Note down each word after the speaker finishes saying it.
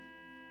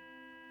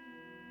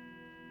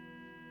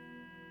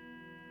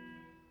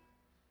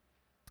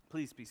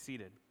Please be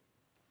seated.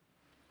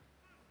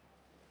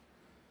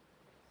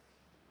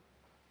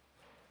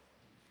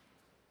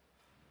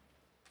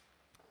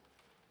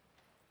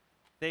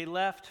 They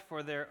left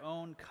for their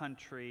own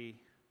country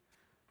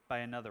by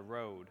another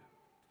road.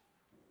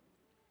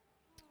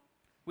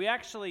 We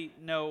actually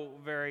know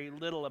very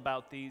little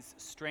about these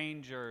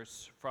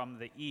strangers from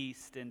the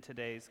east in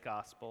today's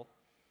gospel.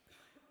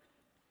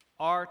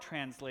 Our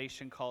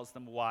translation calls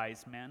them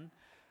wise men.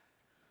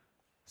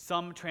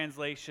 Some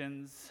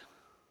translations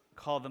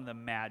call them the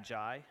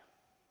Magi.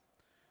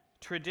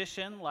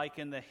 Tradition, like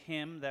in the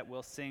hymn that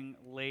we'll sing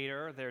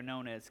later, they're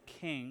known as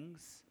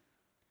kings.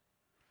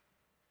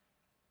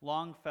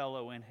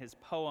 Longfellow, in his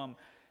poem,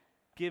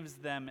 gives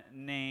them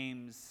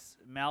names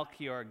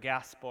Melchior,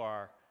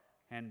 Gaspar,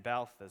 and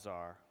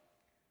Balthazar.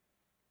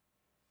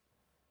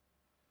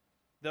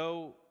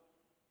 Though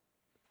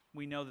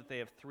we know that they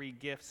have three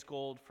gifts,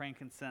 gold,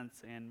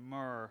 frankincense, and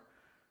myrrh,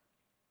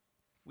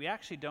 we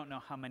actually don't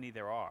know how many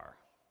there are.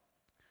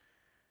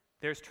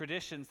 There's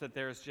traditions that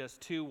there's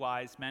just 2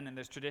 wise men, and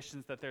there's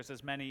traditions that there's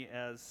as many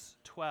as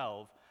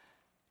 12.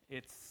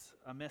 It's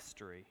a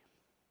mystery.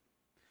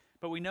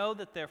 But we know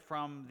that they're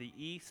from the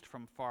east,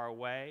 from far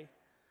away,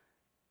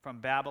 from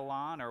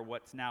Babylon, or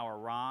what's now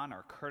Iran,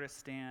 or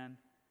Kurdistan,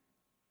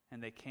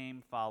 and they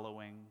came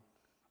following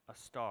a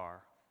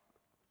star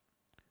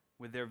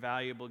with their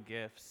valuable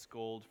gifts,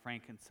 gold,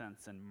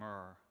 frankincense, and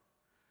myrrh,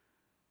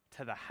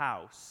 to the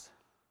house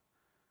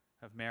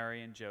of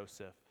Mary and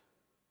Joseph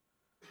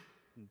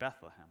in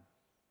Bethlehem.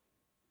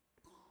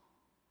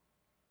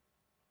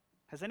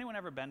 Has anyone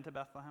ever been to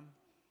Bethlehem?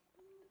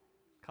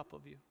 A couple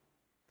of you.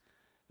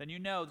 Then you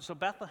know, so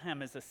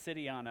Bethlehem is a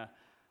city on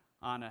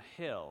a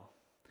hill.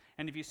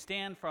 And if you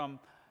stand from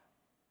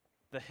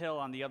the hill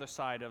on the other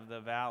side of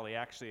the valley,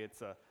 actually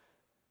it's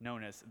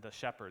known as the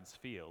Shepherd's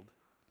Field,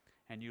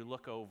 and you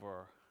look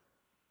over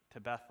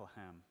to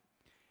Bethlehem,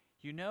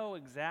 you know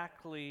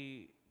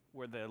exactly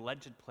where the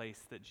alleged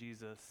place that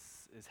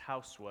Jesus'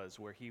 house was,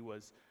 where he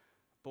was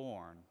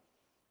born.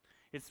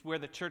 It's where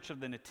the Church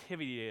of the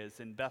Nativity is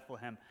in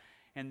Bethlehem.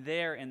 And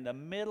there in the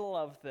middle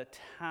of the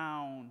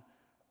town,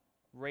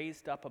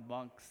 raised up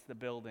amongst the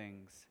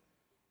buildings,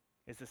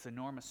 is this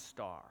enormous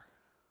star.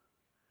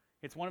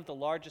 It's one of the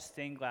largest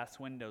stained glass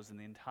windows in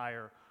the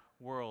entire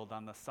world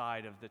on the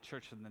side of the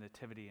Church of the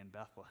Nativity in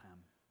Bethlehem.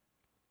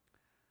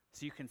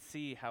 So you can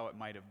see how it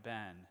might have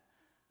been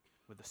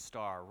with the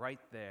star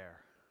right there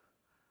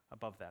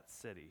above that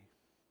city.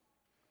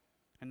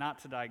 And not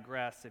to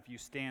digress, if you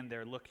stand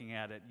there looking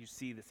at it, you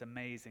see this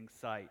amazing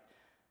sight,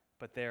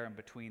 but there in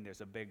between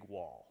there's a big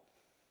wall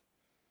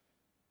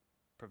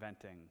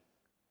preventing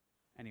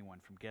anyone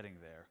from getting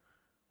there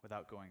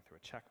without going through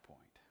a checkpoint.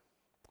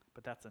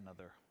 But that's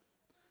another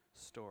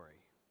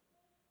story.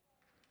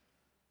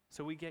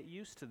 So we get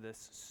used to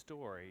this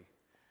story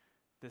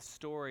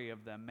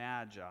of the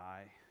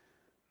Magi.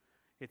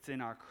 It's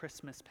in our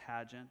Christmas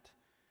pageant.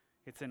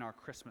 It's in our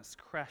Christmas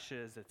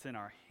creches. It's in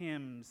our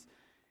hymns.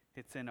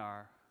 It's in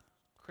our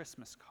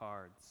Christmas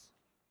cards.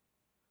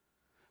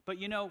 But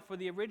you know, for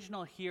the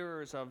original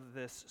hearers of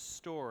this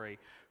story,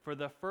 for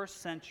the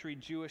first century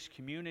Jewish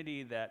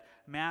community that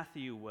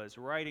Matthew was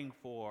writing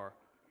for,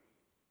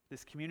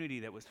 this community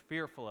that was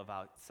fearful of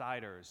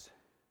outsiders,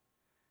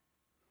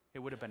 it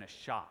would have been a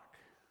shock,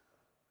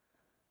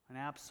 an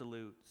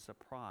absolute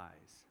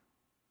surprise.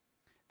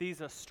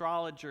 These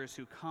astrologers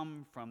who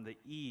come from the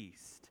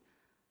east,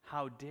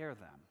 how dare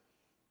them?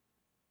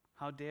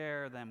 How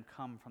dare them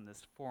come from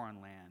this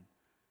foreign land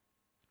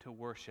to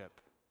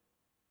worship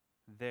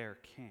their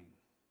king?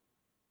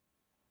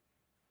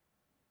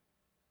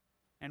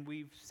 And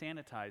we've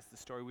sanitized the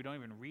story. We don't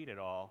even read it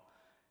all.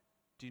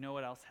 Do you know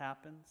what else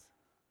happens?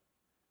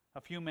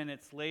 A few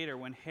minutes later,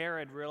 when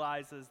Herod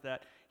realizes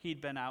that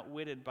he'd been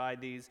outwitted by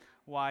these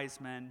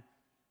wise men,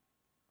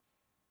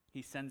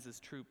 he sends his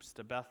troops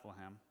to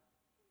Bethlehem.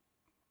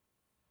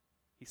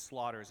 He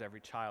slaughters every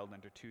child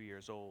under 2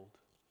 years old.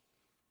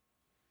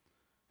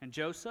 And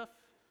Joseph,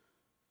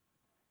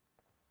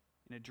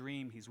 in a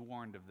dream, he's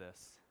warned of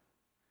this.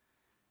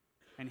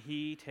 And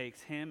he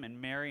takes him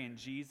and Mary and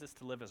Jesus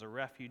to live as a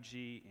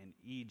refugee in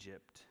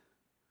Egypt.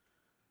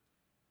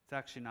 It's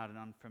actually not an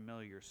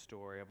unfamiliar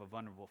story of a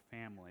vulnerable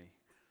family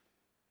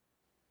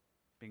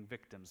being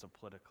victims of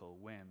political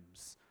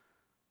whims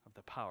of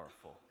the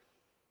powerful.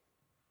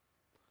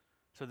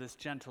 So this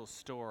gentle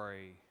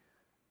story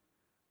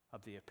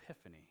of the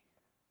Epiphany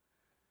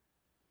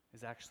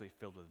is actually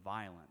filled with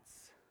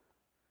violence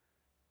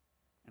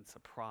and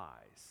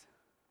surprise.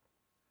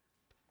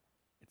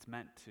 It's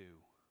meant to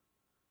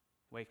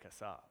wake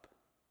us up.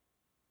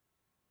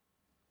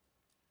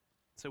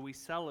 So we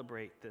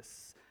celebrate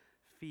this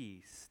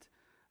feast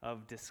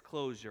of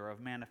disclosure,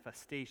 of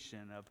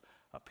manifestation, of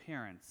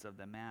appearance of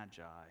the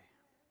Magi.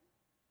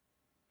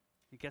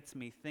 It gets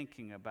me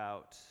thinking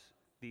about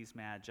these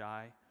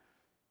Magi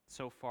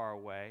so far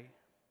away.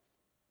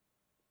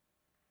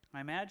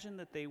 I imagine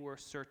that they were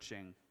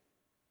searching,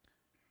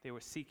 they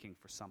were seeking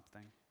for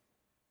something.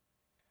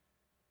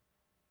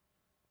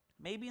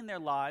 Maybe in their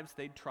lives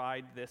they'd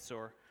tried this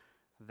or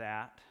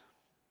that.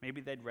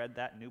 Maybe they'd read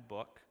that new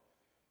book.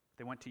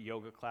 They went to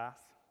yoga class,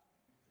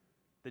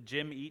 the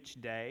gym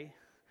each day.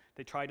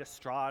 They tried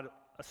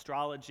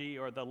astrology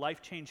or the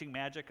life-changing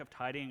magic of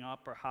tidying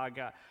up or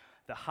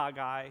the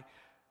Haggai,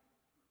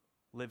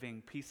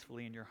 living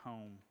peacefully in your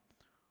home.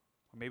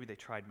 Or maybe they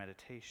tried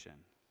meditation.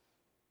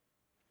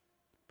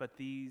 But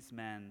these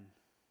men,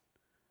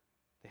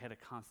 they had a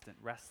constant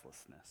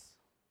restlessness,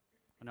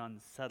 an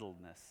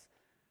unsettledness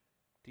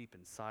deep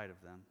inside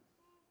of them.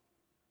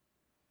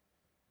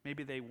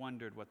 Maybe they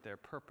wondered what their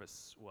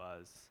purpose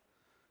was.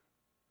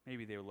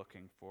 Maybe they were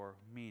looking for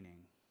meaning.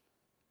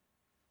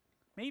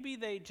 Maybe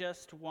they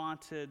just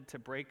wanted to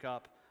break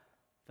up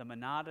the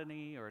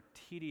monotony or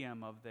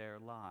tedium of their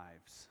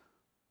lives.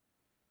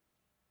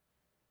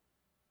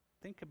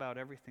 Think about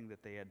everything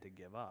that they had to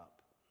give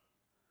up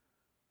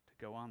to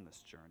go on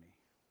this journey.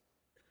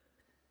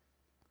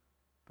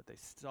 But they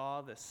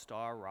saw this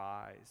star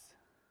rise,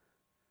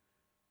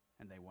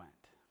 and they went.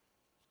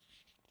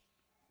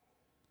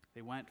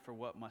 They went for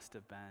what must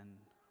have been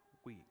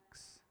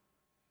weeks.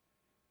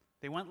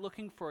 They went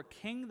looking for a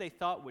king they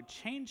thought would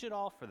change it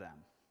all for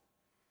them.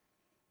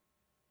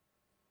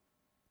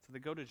 So they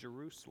go to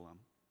Jerusalem,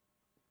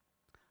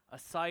 a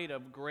site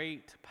of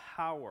great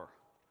power,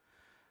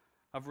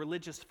 of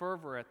religious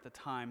fervor at the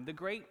time. The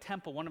great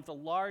temple, one of the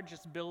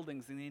largest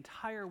buildings in the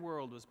entire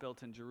world, was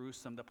built in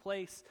Jerusalem, the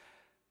place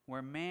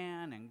where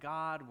man and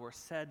God were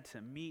said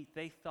to meet.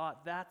 They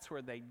thought that's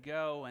where they'd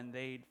go and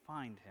they'd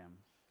find him.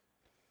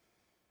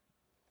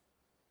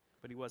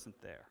 But he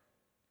wasn't there.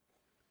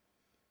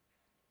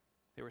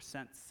 They were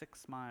sent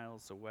 6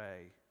 miles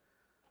away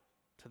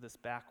to this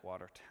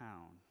backwater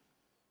town,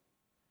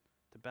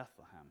 to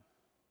Bethlehem,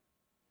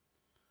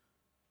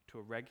 to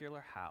a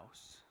regular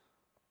house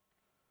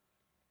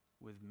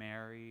with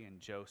Mary and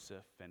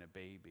Joseph and a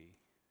baby,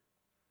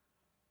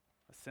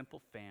 a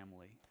simple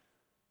family,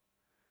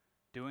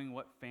 doing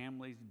what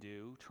families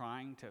do,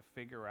 trying to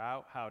figure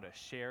out how to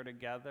share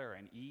together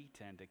and eat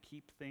and to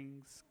keep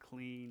things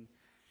clean.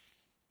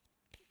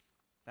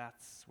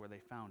 That's where they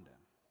found him.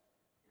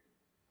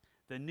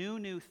 The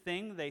new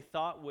thing they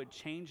thought would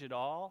change it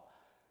all,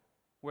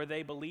 where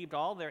they believed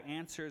all their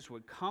answers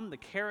would come, the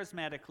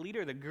charismatic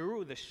leader, the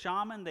guru, the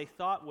shaman they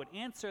thought would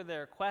answer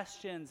their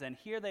questions, and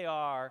here they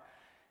are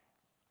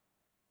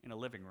in a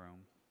living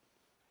room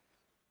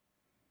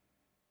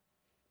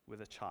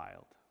with a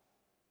child.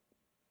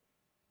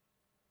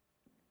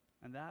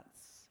 And that's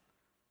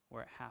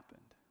where it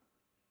happened.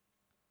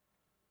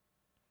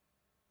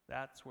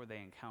 That's where they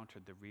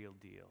encountered the real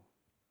deal.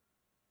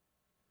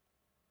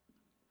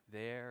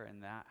 There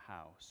in that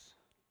house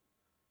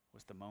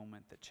was the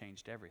moment that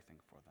changed everything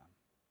for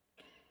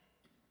them.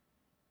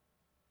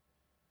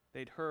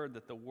 They'd heard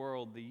that the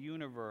world, the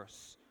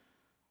universe,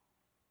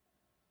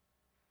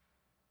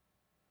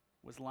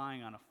 was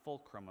lying on a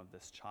fulcrum of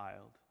this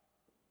child.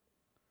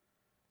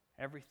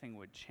 Everything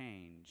would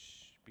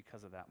change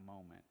because of that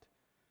moment.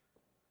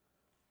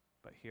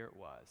 But here it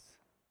was,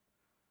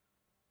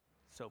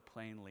 so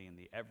plainly in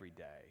the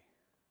everyday,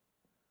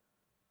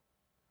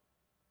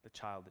 the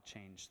child that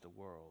changed the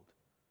world,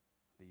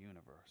 the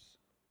universe.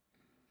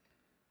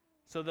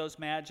 So those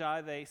magi,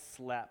 they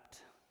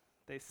slept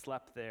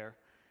there,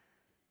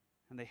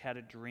 and they had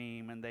a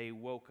dream, and they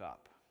woke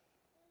up,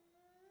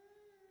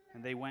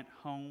 and they went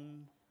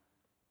home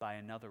by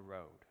another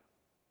road.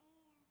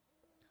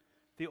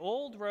 The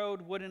old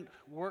road wouldn't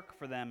work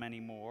for them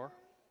anymore.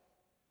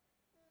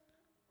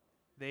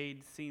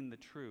 They'd seen the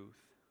truth.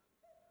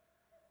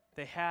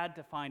 They had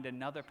to find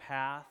another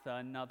path,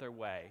 another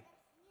way.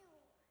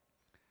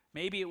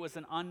 Maybe it was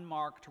an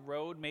unmarked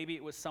road. Maybe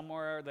it was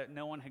somewhere that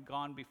no one had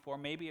gone before.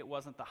 Maybe it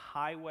wasn't the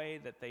highway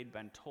that they'd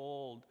been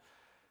told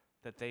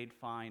that they'd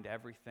find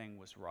everything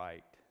was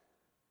right.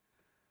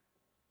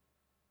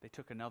 They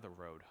took another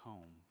road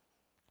home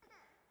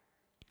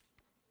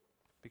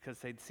because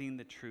they'd seen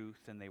the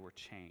truth and they were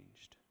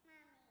changed.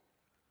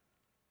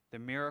 The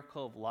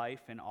miracle of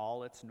life in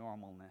all its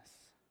normalness,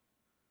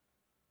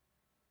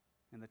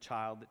 and the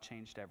child that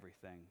changed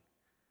everything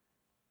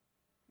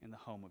in the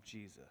home of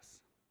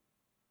Jesus.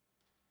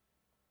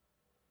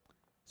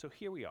 So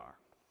here we are,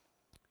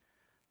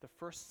 the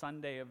first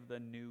Sunday of the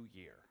new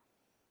year.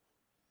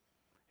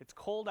 It's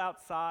cold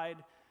outside,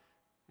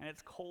 and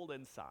it's cold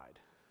inside.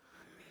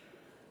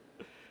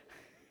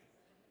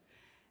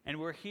 And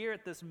we're here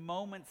at this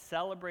moment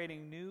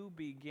celebrating new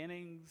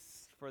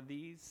beginnings for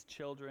these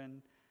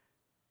children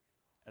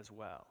as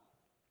well.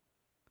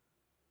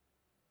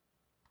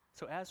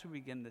 So as we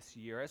begin this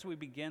year, as we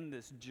begin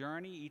this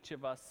journey, each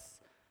of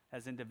us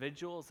as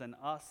individuals and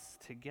us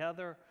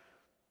together,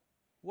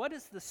 what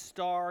is the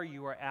star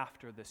you are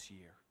after this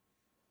year?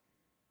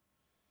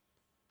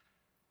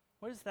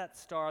 What is that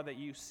star that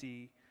you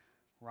see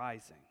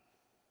rising?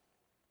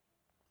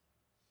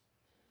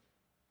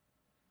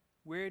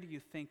 Where do you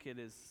think it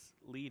is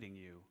leading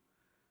you?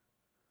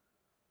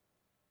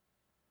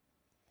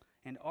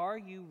 And are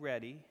you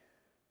ready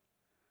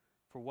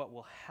for what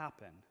will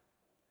happen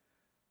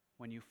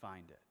when you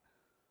find it?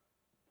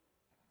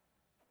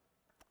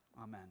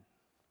 Amen.